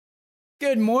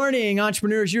Good morning,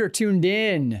 entrepreneurs. You're tuned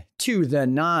in to the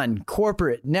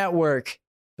Non-Corporate Network,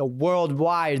 the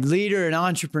worldwide leader in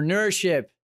entrepreneurship.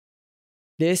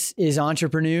 This is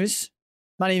Entrepreneurs.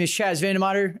 My name is Chaz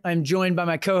Vandemater. I'm joined by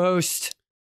my co-host,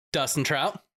 Dustin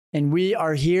Trout. And we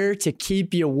are here to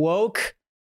keep you woke.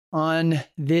 On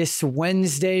this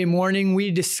Wednesday morning,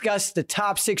 we discuss the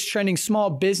top 6 trending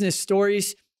small business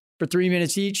stories for 3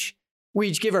 minutes each. We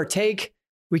each give our take.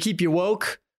 We keep you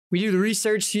woke. We do the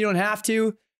research so you don't have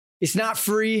to. It's not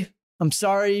free. I'm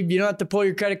sorry. You don't have to pull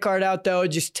your credit card out, though.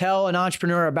 Just tell an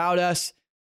entrepreneur about us.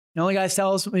 You only got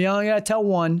to tell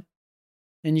one,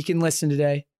 and you can listen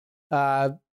today.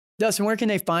 Dustin, where can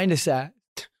they find us at?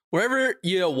 Wherever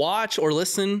you watch or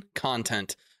listen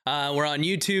content. We're on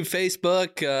YouTube,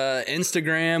 Facebook,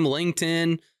 Instagram,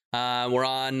 LinkedIn. We're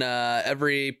on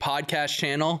every podcast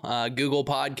channel, Google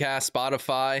Podcast,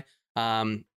 Spotify.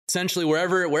 Essentially,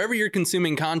 wherever you're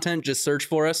consuming content, just search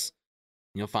for us.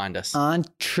 You'll find us.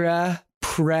 Entrepreneurs.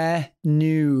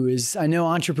 I know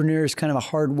entrepreneur is kind of a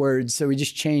hard word, so we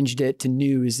just changed it to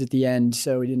news at the end,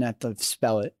 so we didn't have to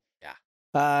spell it.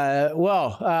 Yeah.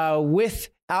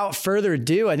 Without further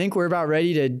ado, I think we're about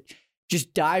ready to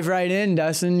just dive right in.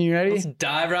 Dustin, you ready? Let's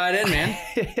dive right in,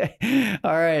 man.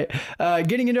 All right.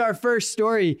 Getting into our first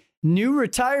story. New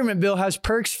retirement bill has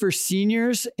perks for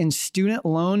seniors and student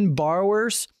loan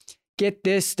borrowers. Get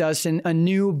this, Dustin, a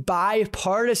new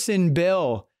bipartisan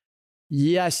bill.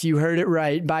 Yes, you heard it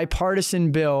right.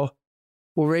 Bipartisan bill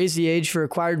will raise the age for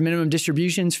required minimum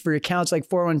distributions for accounts like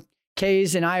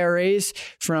 401ks and IRAs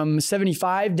from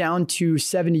 75 down to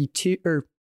 72, or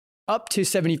up to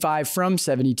 75 from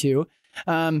 72.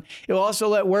 It will also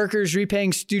let workers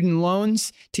repaying student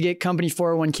loans to get company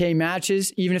 401k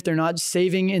matches, even if they're not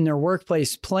saving in their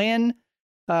workplace plan.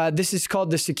 This is called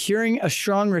the Securing a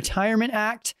Strong Retirement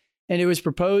Act, and it was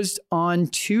proposed on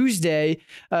Tuesday.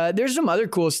 There's some other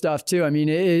cool stuff too. I mean,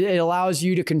 it allows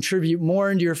you to contribute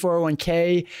more into your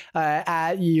 401k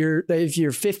if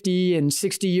you're 50 and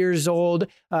 60 years old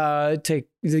to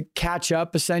catch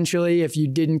up essentially if you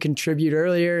didn't contribute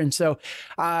earlier. And so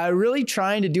really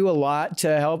trying to do a lot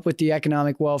to help with the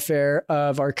economic welfare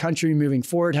of our country moving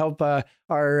forward, help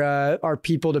our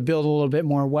people to build a little bit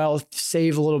more wealth,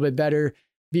 save a little bit better,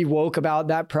 be woke about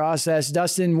that process.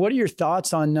 Dustin, what are your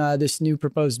thoughts on this new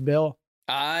proposed bill?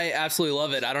 I absolutely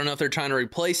love it. I don't know if they're trying to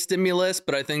replace stimulus,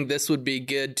 but I think this would be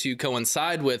good to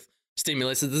coincide with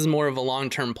stimulus. This is more of a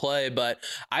long-term play, but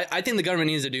I think the government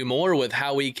needs to do more with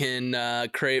how we can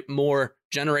create more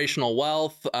generational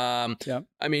wealth. I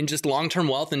mean, just long-term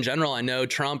wealth in general. I know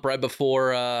Trump, right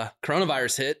before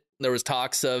coronavirus hit, there was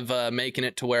talks of making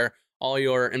it to where all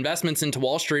your investments into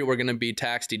Wall Street were going to be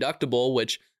tax deductible,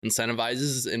 which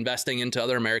incentivizes investing into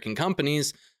other American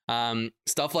companies.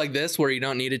 Stuff like this where you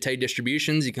don't need to take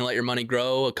distributions. You can let your money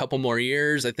grow a couple more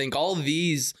years. I think all of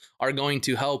these are going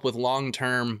to help with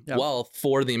long-term wealth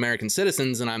for the American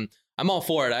citizens. And I'm all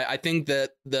for it. I think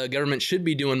that the government should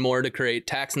be doing more to create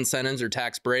tax incentives or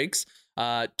tax breaks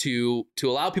to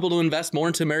allow people to invest more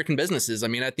into American businesses. I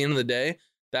mean, at the end of the day,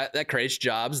 that creates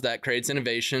jobs, that creates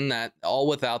innovation, that all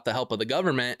without the help of the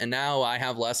government. And now I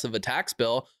have less of a tax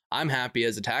bill. I'm happy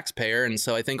as a taxpayer. And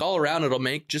so I think all around it'll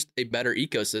make just a better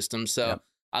ecosystem. So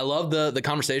I love the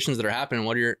conversations that are happening.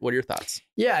 What are your thoughts?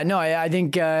 Yeah, no, I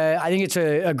think it's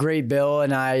a great bill,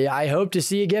 and I hope to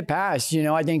see it get passed. You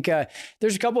know, I think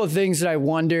there's a couple of things that I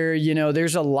wonder. You know,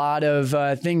 there's a lot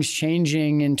of things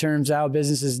changing in terms of how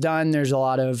business is done. There's a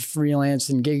lot of freelance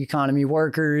and gig economy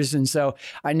workers, and so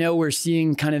I know we're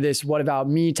seeing kind of this "what about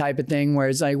me" type of thing, where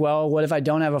it's like, well, what if I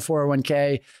don't have a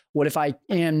 401k? What if I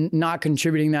am not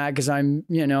contributing that because I'm,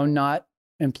 not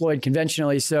employed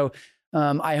conventionally? So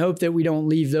I hope that we don't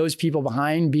leave those people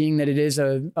behind, being that it is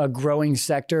a growing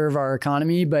sector of our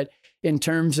economy. But in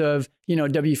terms of,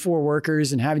 W-4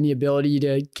 workers and having the ability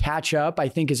to catch up, I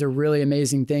think is a really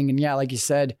amazing thing. And yeah, like you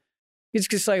said, it's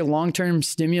just like a long-term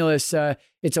stimulus.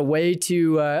 It's a way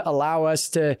to allow us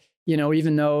to,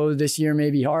 even though this year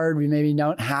may be hard, we maybe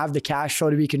don't have the cash flow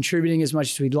to be contributing as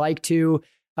much as we'd like to.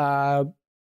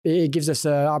 It gives us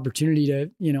an opportunity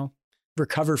to,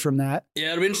 recover from that.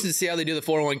 Yeah, it'll be interesting to see how they do the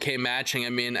 401k matching. I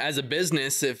mean, as a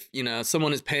business, if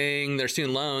someone is paying their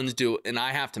student loans and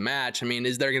I have to match, I mean,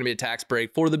 is there going to be a tax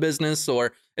break for the business,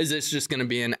 or is this just going to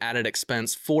be an added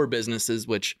expense for businesses,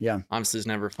 which obviously is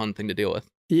never a fun thing to deal with?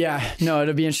 Yeah, no,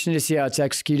 it'll be interesting to see how it's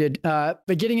executed.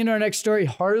 But getting into our next story,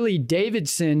 Harley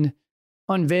Davidson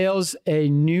unveils a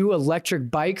new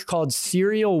electric bike called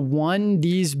Serial One.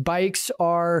 These bikes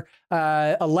are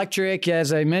electric,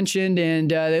 as I mentioned,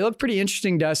 and they look pretty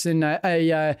interesting, Dustin.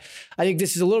 I think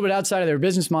this is a little bit outside of their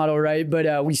business model, right?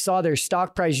 But we saw their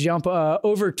stock price jump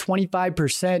over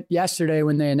 25% yesterday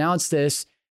when they announced this.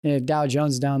 And Dow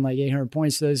Jones down like 800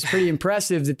 points. So it's pretty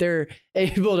impressive that they're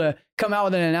able to come out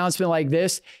with an announcement like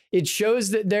this. It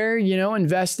shows that they're,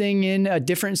 investing in a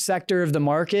different sector of the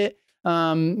market.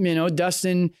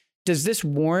 Dustin, does this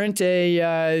warrant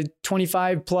a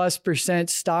 25+%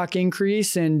 stock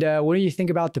increase? And what do you think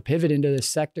about the pivot into this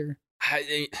sector?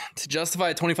 To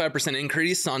justify a 25%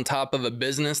 increase on top of a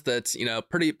business that's,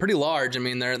 pretty large. I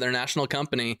mean, they're a national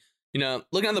company.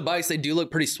 Looking at the bikes, they do look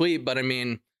pretty sweet, but I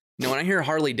mean, when I hear a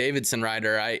Harley Davidson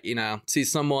rider, I, see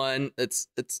someone it's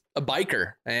a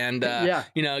biker and,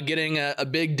 getting a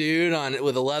big dude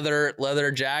with a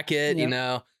leather jacket,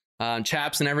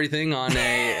 chaps and everything on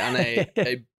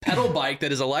a pedal bike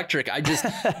that is electric. I just,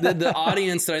 the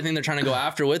audience that I think they're trying to go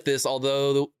after with this,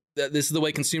 although this is the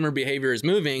way consumer behavior is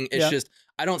moving, it's just,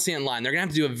 I don't see it in line. They're gonna have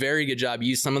to do a very good job,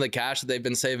 use some of the cash that they've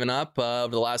been saving up over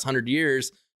the last 100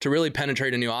 years to really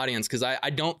penetrate a new audience. Cause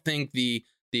I don't think the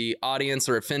audience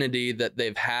or affinity that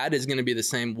they've had is going to be the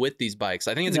same with these bikes.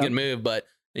 I think it's a good move, but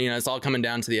it's all coming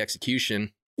down to the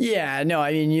execution. Yeah, no,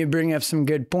 I mean, you bring up some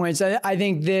good points. I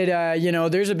think that,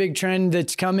 there's a big trend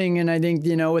that's coming. And I think,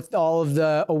 with all of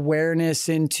the awareness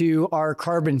into our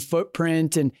carbon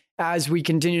footprint, and as we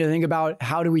continue to think about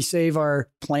how do we save our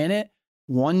planet,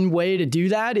 one way to do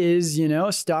that is,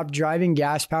 stop driving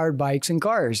gas-powered bikes and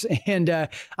cars. And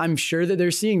I'm sure that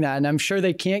they're seeing that. And I'm sure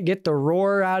they can't get the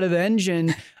roar out of the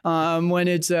engine when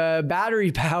it's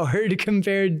battery-powered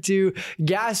compared to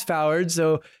gas-powered.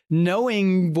 So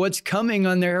knowing what's coming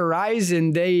on their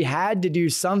horizon, they had to do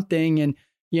something. And,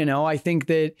 I think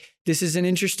that this is an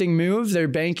interesting move. They're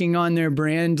banking on their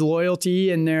brand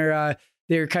loyalty and their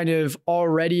kind of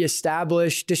already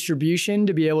established distribution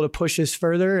to be able to push this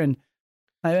further. And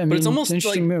but it's almost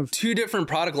like move. Two different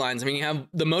product lines. I mean, you have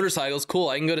the motorcycles. Cool.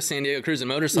 I can go to San Diego cruising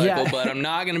motorcycle, but I'm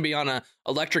not going to be on a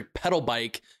electric pedal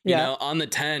bike, on the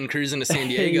 10 cruising to San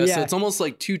Diego. So it's almost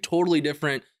like two totally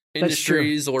different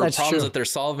industries or problems that they're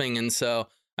solving. And so,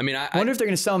 I mean, I wonder if they're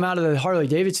going to sell them out of the Harley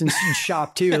Davidson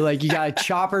shop too. Like you got a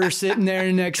chopper sitting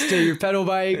there next to your pedal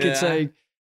bike. It's like,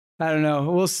 I don't know.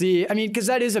 We'll see. I mean, because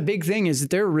that is a big thing, is that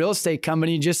they're a real estate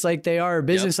company, just like they are a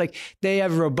business. Like they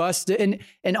have robust, and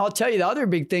I'll tell you, the other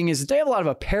big thing is that they have a lot of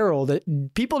apparel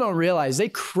that people don't realize. They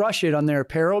crush it on their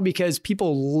apparel because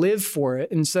people live for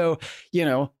it. And so,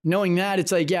 knowing that,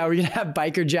 it's like, we're going to have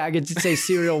biker jackets that say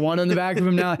Serial One on the back of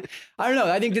them now. I don't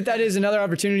know. I think that is another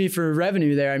opportunity for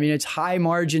revenue there. I mean, it's high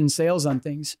margin sales on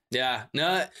things. Yeah.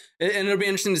 No, and it'll be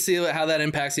interesting to see how that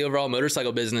impacts the overall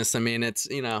motorcycle business. I mean, it's,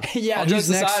 all jokes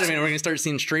aside, I mean, we're going to start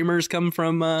seeing streamers come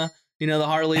from, the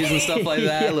Harleys and stuff like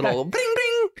that. Little bing,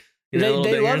 bing.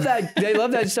 They love that. They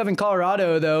love that stuff in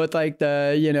Colorado, though, with like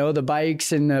the, the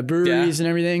bikes and the breweries and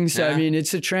everything. So, I mean,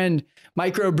 it's a trend.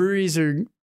 Micro breweries are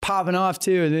popping off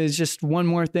too. It's just one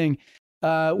more thing.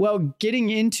 Well, getting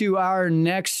into our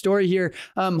next story here,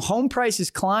 home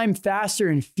prices climb faster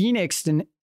in Phoenix than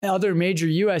other major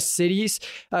U.S. cities.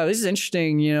 This is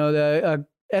interesting. The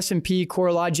S&P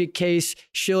CoreLogic case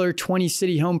Schiller 20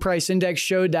 City Home Price Index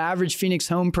showed the average Phoenix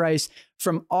home price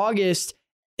from August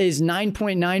is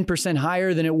 9.9%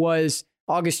 higher than it was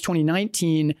August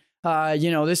 2019.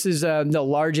 This is the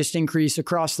largest increase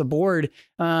across the board,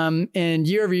 and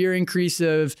year-over-year increase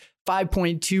of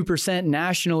 5.2%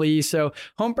 nationally. So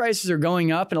home prices are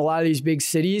going up in a lot of these big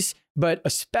cities, but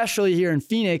especially here in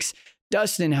Phoenix.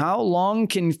 Dustin, how long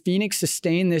can Phoenix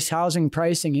sustain this housing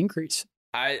pricing increase?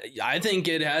 I think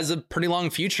it has a pretty long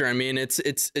future. I mean,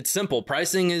 it's simple.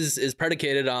 Pricing is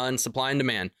predicated on supply and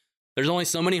demand. There's only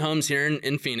so many homes here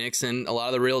in Phoenix, and a lot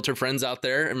of the realtor friends out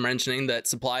there are mentioning that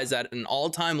supply is at an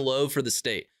all-time low for the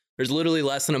state. There's literally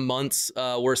less than a month's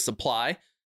worth supply,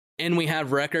 and we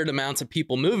have record amounts of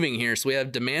people moving here. So we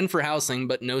have demand for housing,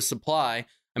 but no supply.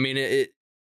 I mean,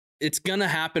 it's gonna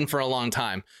happen for a long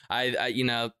time.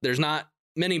 There's not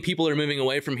many people are moving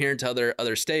away from here to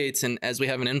other states, and as we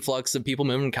have an influx of people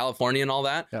moving from California and all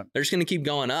that, they're just going to keep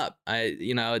going up.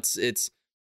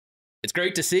 It's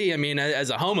great to see. I mean, as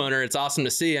a homeowner, it's awesome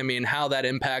to see. I mean, how that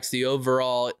impacts the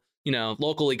overall,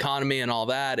 local economy and all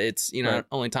that. It's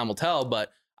only time will tell,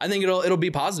 but I think it'll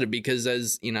be positive because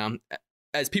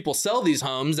as people sell these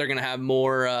homes, they're going to have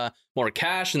more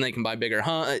cash and they can buy bigger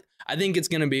homes. I think it's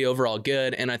going to be overall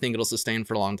good, and I think it'll sustain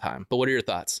for a long time. But what are your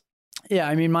thoughts? Yeah,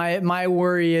 I mean, my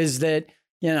worry is that,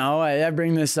 I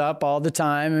bring this up all the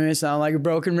time. I mean, it sounds like a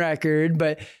broken record,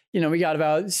 but we got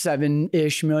about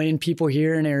 7-ish million people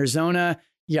here in Arizona.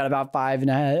 You got about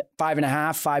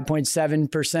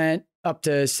 5.7% up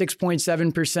to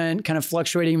 6.7%, kind of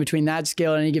fluctuating between that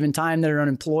scale at any given time that are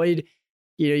unemployed.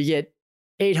 You get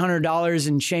 $800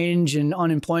 and change in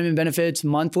unemployment benefits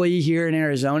monthly here in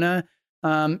Arizona.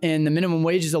 And the minimum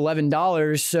wage is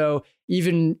 $11. So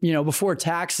even, before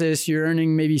taxes, you're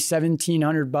earning maybe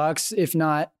 $1,700, if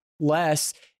not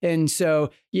less. And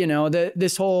so,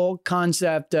 this whole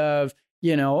concept of,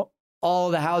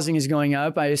 all the housing is going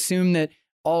up. I assume that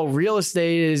all real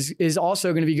estate is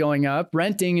also going to be going up.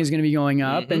 Renting is going to be going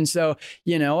up. Mm-hmm. And so,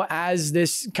 as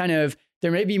this kind of, there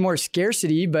may be more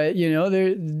scarcity, but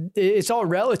it's all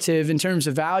relative in terms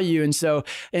of value. And so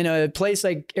in a place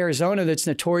like Arizona that's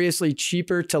notoriously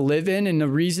cheaper to live in, and the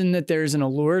reason that there's an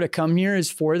allure to come here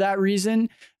is for that reason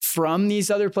from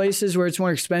these other places where it's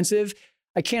more expensive.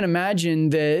 I can't imagine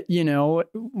that,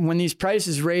 when these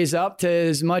prices raise up to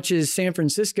as much as San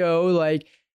Francisco, like,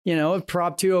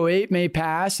 Prop 208 may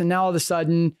pass, and now all of a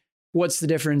sudden, what's the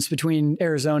difference between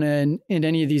Arizona and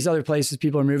any of these other places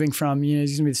people are moving from?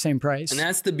 It's going to be the same price. And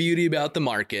that's the beauty about the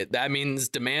market. That means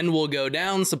demand will go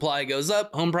down, supply goes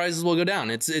up, home prices will go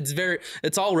down.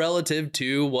 It's all relative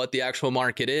to what the actual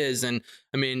market is. And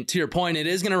I mean, to your point, it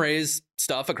is going to raise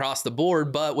stuff across the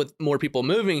board, but with more people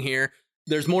moving here,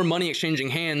 there's more money exchanging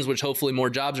hands, which hopefully more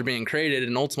jobs are being created.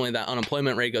 And ultimately that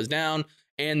unemployment rate goes down,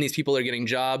 and these people are getting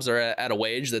jobs are at a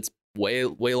wage that's way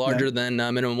larger than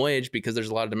minimum wage, because there's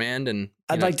a lot of demand. And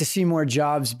I'd like to see more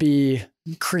jobs be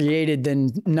created than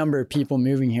number of people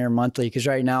moving here monthly, because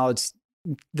right now it's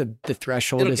the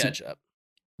threshold. It'll catch up.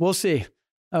 We'll see.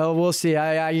 We'll see.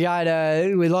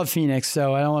 We love Phoenix,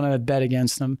 so I don't want to bet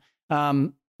against them.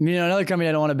 Another company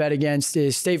I don't want to bet against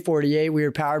is State 48. We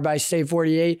are powered by State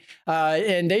 48,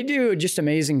 and they do just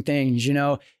amazing things.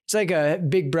 It's like a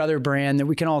big brother brand that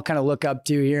we can all kind of look up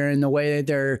to here in the way that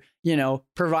they're,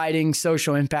 providing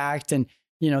social impact and,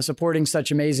 supporting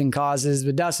such amazing causes.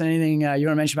 But Dustin, anything you want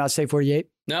to mention about State 48?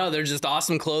 No, they're just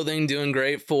awesome clothing, doing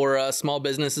great for small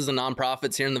businesses and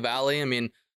nonprofits here in the Valley. I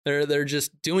mean, they're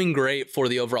just doing great for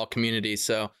the overall community.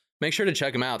 So make sure to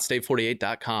check them out,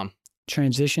 state48.com.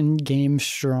 Transition game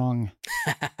strong.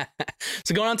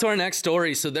 So going on to our next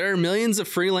story. So there are millions of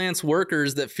freelance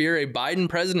workers that fear a Biden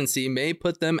presidency may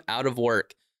put them out of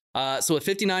work. So with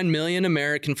 59 million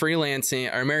Americans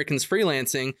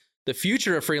freelancing, the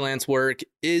future of freelance work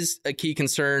is a key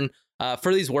concern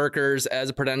for these workers as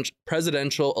a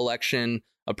presidential election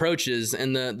approaches.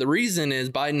 And the reason is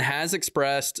Biden has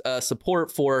expressed support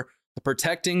for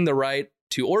protecting the right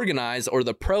to organize, or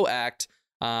the PRO Act,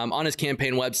 on his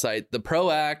campaign website. The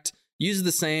PRO Act uses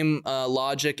the same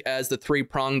logic as the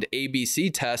 3-pronged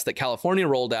ABC test that California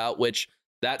rolled out, which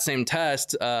that same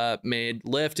test made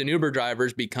Lyft and Uber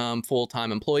drivers become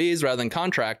full-time employees rather than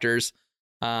contractors.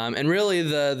 And really,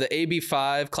 the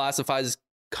AB5 classifies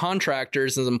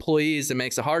contractors as employees and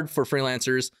makes it hard for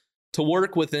freelancers to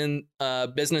work within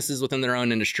businesses within their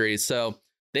own industries. So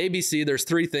the ABC, there's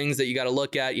 3 things that you got to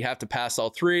look at. You have to pass all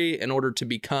 3 in order to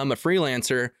become a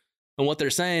freelancer. And what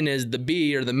they're saying is the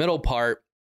B, or the middle part,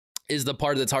 is the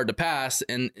part that's hard to pass.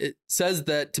 And it says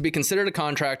that to be considered a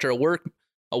contractor,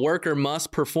 a worker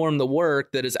must perform the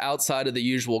work that is outside of the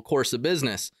usual course of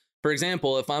business. For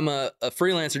example, if I'm a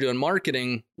freelancer doing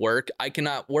marketing work, I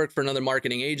cannot work for another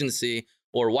marketing agency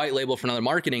or white label for another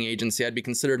marketing agency. I'd be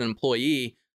considered an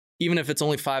employee, even if it's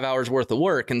only 5 hours worth of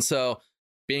work. And so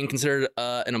being considered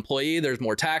an employee, there's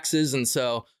more taxes. And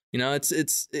so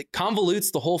it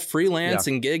convolutes the whole freelance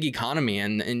and gig economy.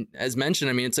 And as mentioned,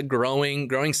 I mean, it's a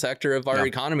growing sector of our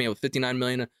economy with 59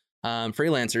 million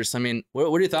freelancers. I mean,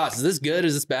 what are your thoughts? Is this good?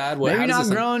 Is this bad? Maybe not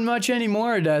growing much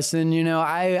anymore, Dustin.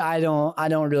 I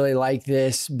don't really like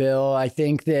this bill. I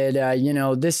think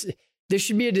that, this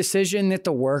should be a decision that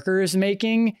the worker is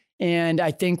making. And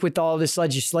I think with all this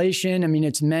legislation, I mean,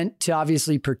 it's meant to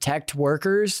obviously protect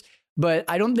workers, but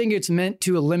I don't think it's meant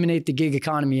to eliminate the gig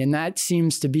economy. And that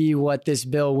seems to be what this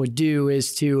bill would do,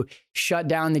 is to shut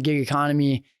down the gig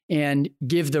economy and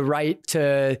give the right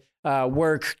to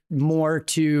work more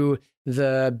to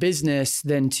the business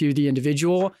than to the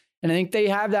individual. And I think they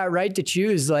have that right to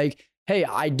choose, like, hey,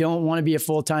 I don't want to be a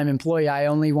full-time employee. I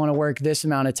only want to work this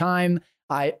amount of time.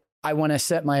 I want to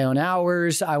set my own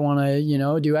hours. I want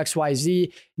to, do X, Y,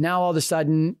 Z. Now, all of a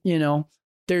sudden,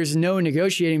 there's no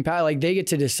negotiating power. Like, they get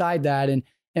to decide that. And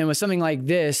with something like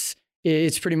this,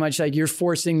 it's pretty much like you're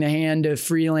forcing the hand of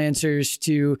freelancers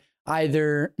to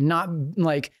either not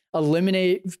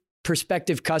eliminate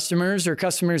prospective customers or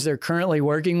customers they're currently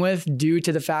working with due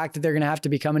to the fact that they're going to have to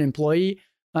become an employee,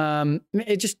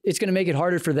 it's going to make it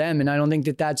harder for them. And I don't think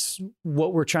that that's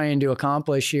what we're trying to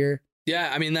accomplish here.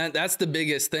 Yeah, I mean that's the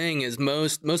biggest thing is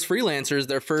most freelancers,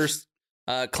 their first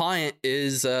client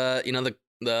is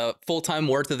the full-time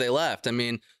work that they left. I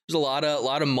mean, there's a lot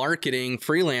of marketing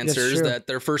freelancers that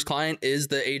their first client is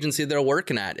the agency they're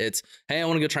working at. It's, hey, I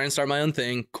want to go try and start my own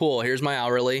thing. Cool, here's my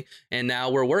hourly, and now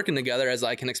we're working together as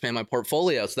I can expand my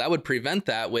portfolio. So that would prevent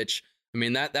that, which I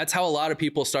mean that's how a lot of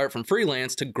people start from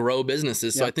freelance to grow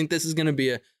businesses. So I think this is going to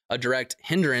be a direct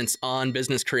hindrance on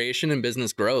business creation and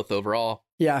business growth overall.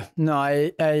 Yeah,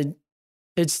 no,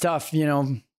 it's tough,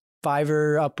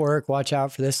 Fiverr, Upwork, watch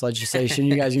out for this legislation.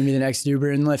 You guys are going to be the next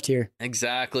Uber and Lyft here.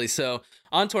 Exactly. So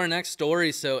on to our next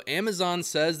story. So Amazon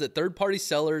says that third-party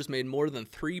sellers made more than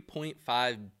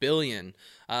 $3.5 billion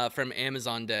from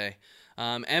Amazon Day.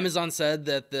 Amazon said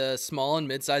that the small and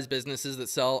mid-sized businesses that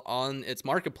sell on its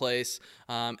marketplace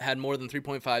had more than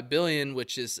 $3.5 billion,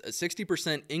 which is a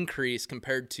 60% increase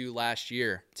compared to last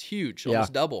year. It's huge,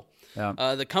 almost double.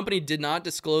 Yeah. The company did not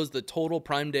disclose the total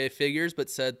Prime Day figures, but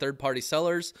said third-party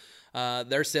sellers,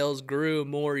 their sales grew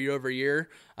more year over year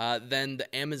than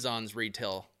the Amazon's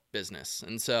retail business.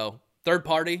 And so third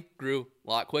party grew a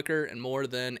lot quicker and more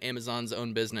than Amazon's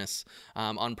own business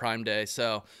on Prime Day.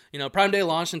 So, Prime Day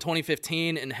launched in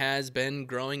 2015 and has been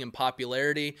growing in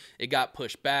popularity. It got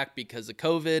pushed back because of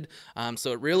COVID.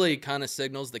 So it really kind of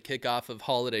signals the kickoff of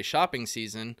holiday shopping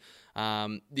season.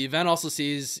 The event also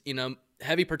sees,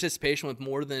 heavy participation with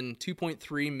more than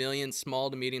 2.3 million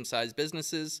small to medium-sized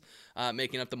businesses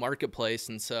making up the marketplace.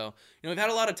 And so, we've had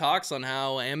a lot of talks on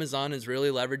how Amazon is really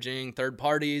leveraging third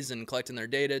parties and collecting their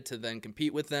data to then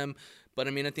compete with them. But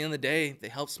I mean, at the end of the day, they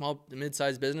help small to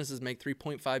mid-sized businesses make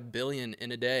 $3.5 billion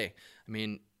in a day. I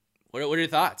mean, what are your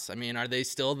thoughts? I mean, are they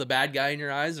still the bad guy in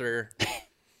your eyes, or?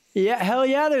 Yeah, hell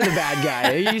yeah, they're the bad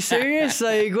guy. Are you serious?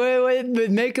 Like, wait,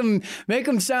 but make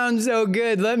them sound so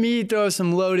good. Let me throw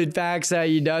some loaded facts at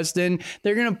you, Dustin.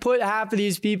 They're gonna put half of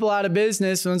these people out of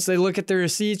business once they look at the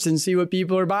receipts and see what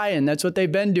people are buying. That's what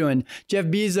they've been doing. Jeff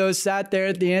Bezos sat there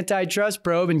at the antitrust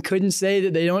probe and couldn't say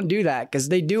that they don't do that because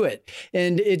they do it.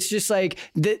 And it's just like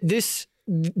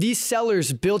these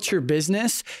sellers built your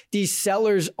business. These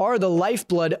sellers are the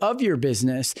lifeblood of your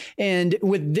business. And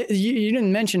with you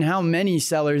didn't mention how many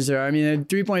sellers there are. I mean,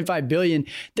 3.5 billion.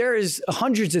 There is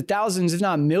hundreds of thousands, if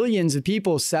not millions of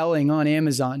people selling on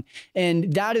Amazon.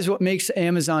 And that is what makes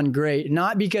Amazon great.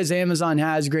 Not because Amazon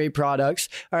has great products.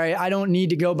 All right, I don't need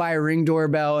to go buy a Ring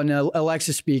doorbell and an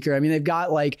Alexa speaker. I mean, they've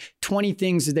got like 20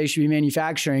 things that they should be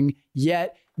manufacturing,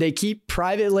 yet they keep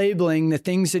private labeling the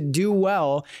things that do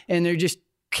well, and they're just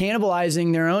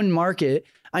cannibalizing their own market.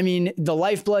 I mean, the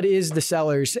lifeblood is the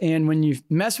sellers. And when you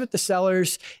mess with the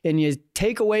sellers and you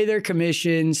take away their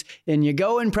commissions and you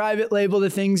go and private label the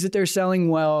things that they're selling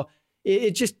well,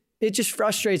 it just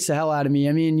frustrates the hell out of me.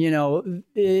 I mean,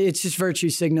 it's just virtue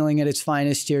signaling at its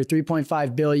finest here.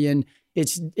 3.5 billion.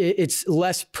 It's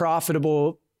less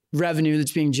profitable revenue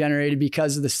that's being generated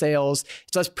because of the sales.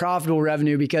 It's less profitable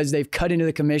revenue because they've cut into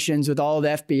the commissions with all the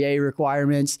FBA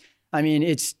requirements. I mean,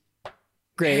 it's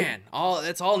great. Man,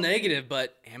 that's all negative,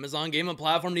 but Amazon gave them a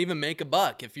platform to even make a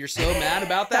buck. If you're so mad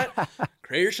about that,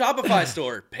 create your Shopify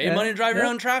store, pay money to drive your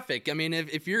own traffic. I mean,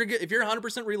 if you're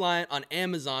 100% reliant on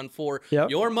Amazon for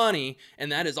your money,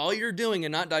 and that is all you're doing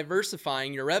and not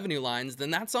diversifying your revenue lines,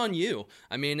 then that's on you.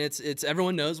 I mean, it's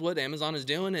everyone knows what Amazon is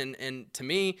doing, and to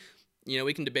me,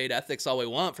 we can debate ethics all we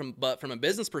want, but from a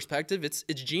business perspective, it's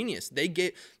genius. They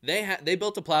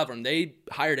built a platform. They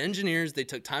hired engineers. They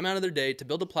took time out of their day to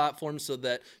build a platform so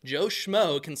that Joe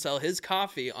Schmo can sell his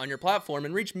coffee on your platform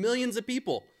and reach millions of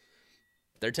people.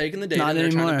 They're taking the data and they're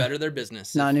trying to better their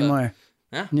business. Not anymore.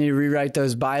 You need to rewrite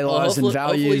those bylaws and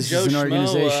values as an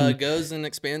organization. Joe Schmo goes and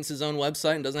expands his own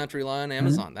website and doesn't have to rely on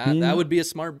Amazon. That would be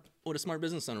what a smart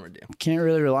business owner would do. Can't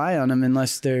really rely on them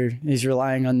unless he's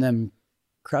relying on them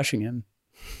crushing him.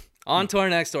 On to our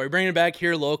next story, bringing it back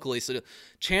here locally. So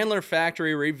Chandler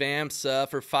factory revamps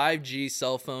for 5G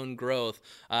cell phone growth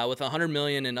with $100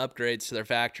 million in upgrades to their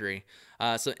factory.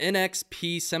 So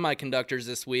NXP Semiconductors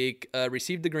this week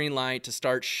received the green light to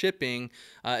start shipping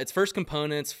its first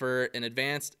components for an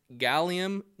advanced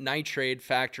gallium nitride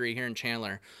factory here in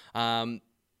Chandler.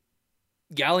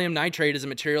 Gallium nitride is a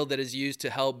material that is used to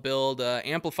help build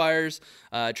amplifiers,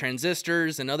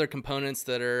 transistors, and other components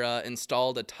that are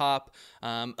installed atop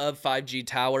of 5G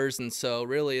towers. And so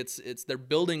really they're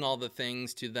building all the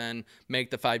things to then make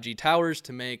the 5G towers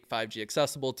to make 5G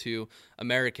accessible to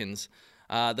Americans.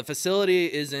 The facility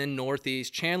is in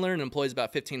Northeast Chandler and employs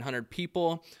about 1,500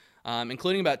 people,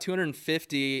 including about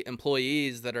 250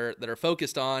 employees that are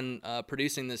focused on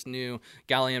producing this new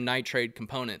gallium nitride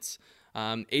components.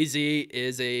 AZ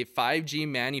is a 5G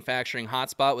manufacturing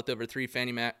hotspot with over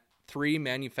three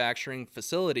manufacturing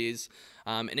facilities,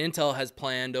 and Intel has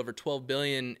planned over $12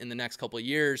 billion in the next couple of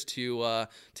years to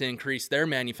increase their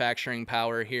manufacturing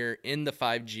power here in the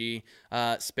 5G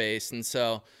space. And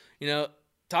so,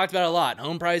 talked about it a lot.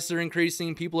 Home prices are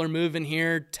increasing. People are moving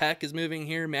here. Tech is moving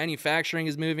here. Manufacturing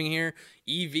is moving here.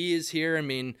 EV is here. I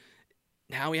mean,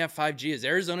 now we have 5G. Is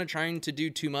Arizona trying to do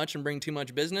too much and bring too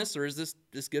much business, or is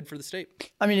this good for the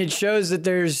state? I mean, it shows that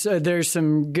there's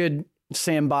some good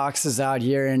sandboxes out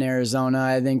here in Arizona.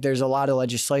 I think there's a lot of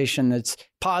legislation that's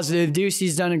positive.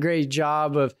 Ducey's done a great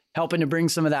job of helping to bring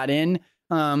some of that in.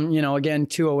 Again,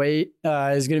 208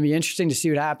 is going to be interesting to see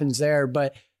what happens there.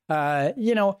 But,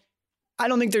 I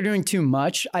don't think they're doing too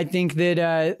much. I think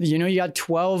that, you got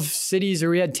 12 cities, or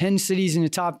we had 10 cities in the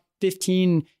top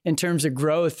 15 in terms of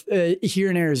growth here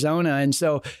in Arizona. And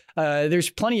so there's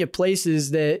plenty of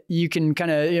places that you can kind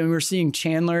of, we're seeing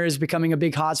Chandler is becoming a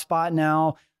big hotspot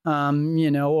now.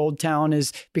 Old Town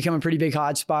has become a pretty big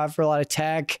hotspot for a lot of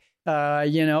tech.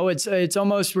 It's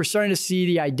almost, we're starting to see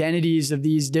the identities of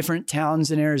these different towns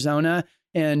in Arizona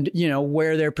and,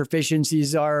 where their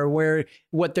proficiencies are,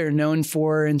 what they're known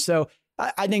for. And so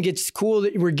I think it's cool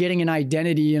that we're getting an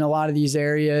identity in a lot of these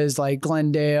areas like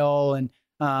Glendale and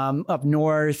up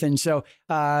north. And so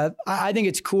I think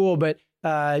it's cool. But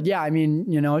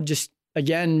just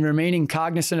again, remaining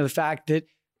cognizant of the fact that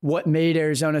what made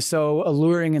Arizona so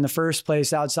alluring in the first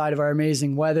place outside of our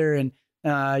amazing weather and,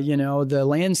 the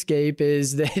landscape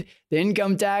is that the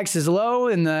income tax is low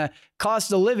and the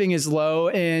cost of living is low.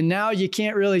 And now you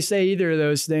can't really say either of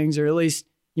those things, or at least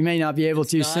you may not be able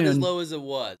to soon. Not as low as it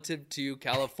was. To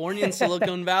California and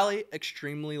Silicon Valley,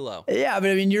 extremely low. Yeah, but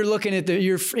I mean, you're looking at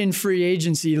you're in free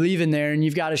agency leaving there, and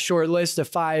you've got a short list of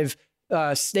 5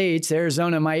 states.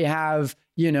 Arizona might have,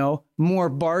 more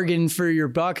bargain for your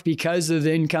buck because of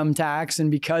the income tax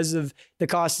and because of the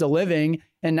cost of living.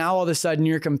 And now all of a sudden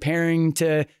you're comparing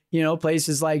to,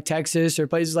 places like Texas or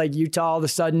places like Utah. All of a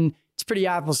sudden it's pretty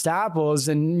apples to apples.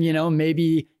 And,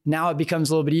 maybe now it becomes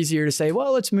a little bit easier to say,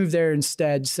 well, let's move there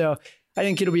instead. So I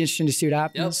think it'll be interesting to see what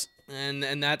happens. Yep.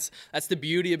 And that's the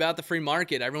beauty about the free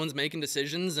market. Everyone's making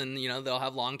decisions, and they'll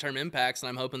have long-term impacts. And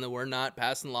I'm hoping that we're not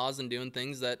passing laws and doing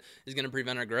things that is going to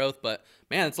prevent our growth. But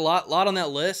man, it's a lot on that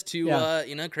list to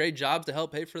create jobs to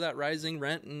help pay for that rising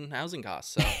rent and housing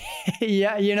costs. So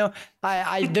yeah,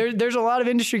 there's a lot of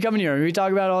industry coming here. We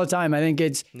talk about it all the time. I think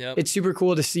it's super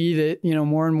cool to see that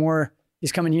more and more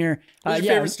is coming here. What's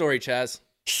your favorite story, Chaz?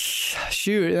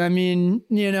 Shoot, I mean,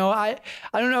 I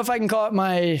don't know if I can call it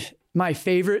my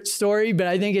favorite story, but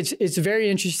I think it's very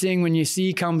interesting when you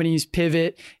see companies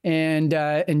pivot and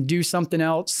do something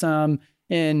else and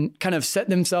kind of set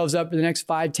themselves up for the next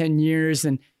 5-10 years.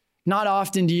 And not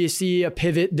often do you see a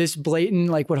pivot this blatant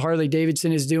like what Harley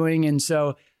Davidson is doing. And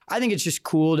so I think it's just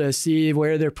cool to see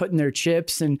where they're putting their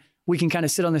chips, and we can kind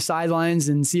of sit on the sidelines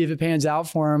and see if it pans out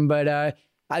for them. But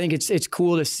I think it's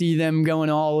cool to see them going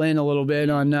all in a little bit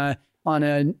on a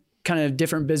kind of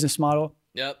different business model.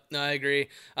 Yep, no, I agree.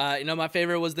 My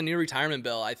favorite was the new retirement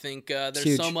bill. I think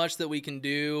there's so much that we can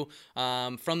do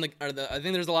I think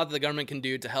there's a lot that the government can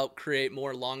do to help create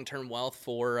more long-term wealth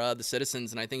for the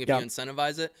citizens. And I think if you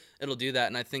incentivize it, it'll do that.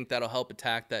 And I think that'll help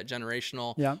attack that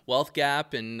generational wealth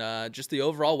gap and just the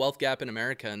overall wealth gap in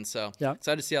America. And so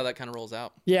excited to see how that kind of rolls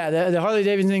out. Yeah, the Harley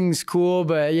Davidson thing's cool,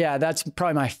 but yeah, that's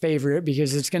probably my favorite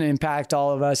because it's going to impact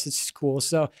all of us. It's cool.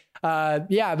 So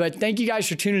but thank you guys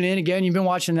for tuning in again. You've been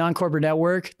watching the Non-Corporate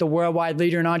Network, the worldwide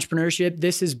leader in entrepreneurship.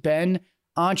 This has been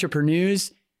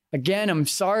Entrepreneurs. Again, I'm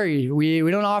sorry. We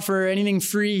don't offer anything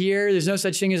free here. There's no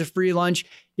such thing as a free lunch.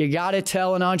 You got to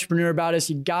tell an entrepreneur about us.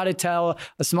 You got to tell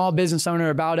a small business owner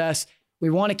about us.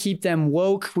 We want to keep them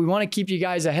woke. We want to keep you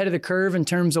guys ahead of the curve in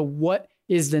terms of what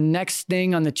is the next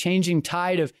thing on the changing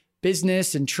tide of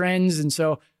business and trends. And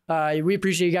so we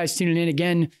appreciate you guys tuning in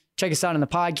again. Check us out on the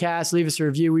podcast. Leave us a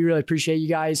review. We really appreciate you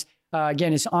guys.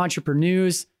 Again, it's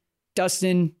Entrepreneurs.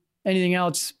 Dustin, anything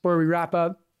else before we wrap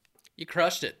up? You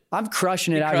crushed it. I'm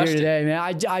crushing it out here today, man.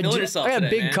 I got a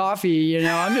big coffee.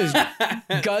 I'm just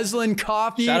guzzling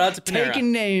coffee. Shout out to Panera.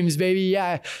 Taking names, baby.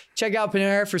 Yeah. Check out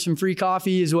Panera for some free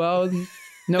coffee as well.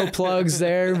 No plugs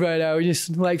there, but we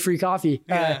just like free coffee.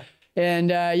 Yeah.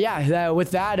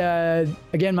 With that,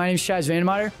 again, my name is Chaz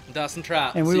Vandemotter. Dustin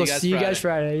Trout. And we will see you guys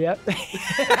Friday. Yep.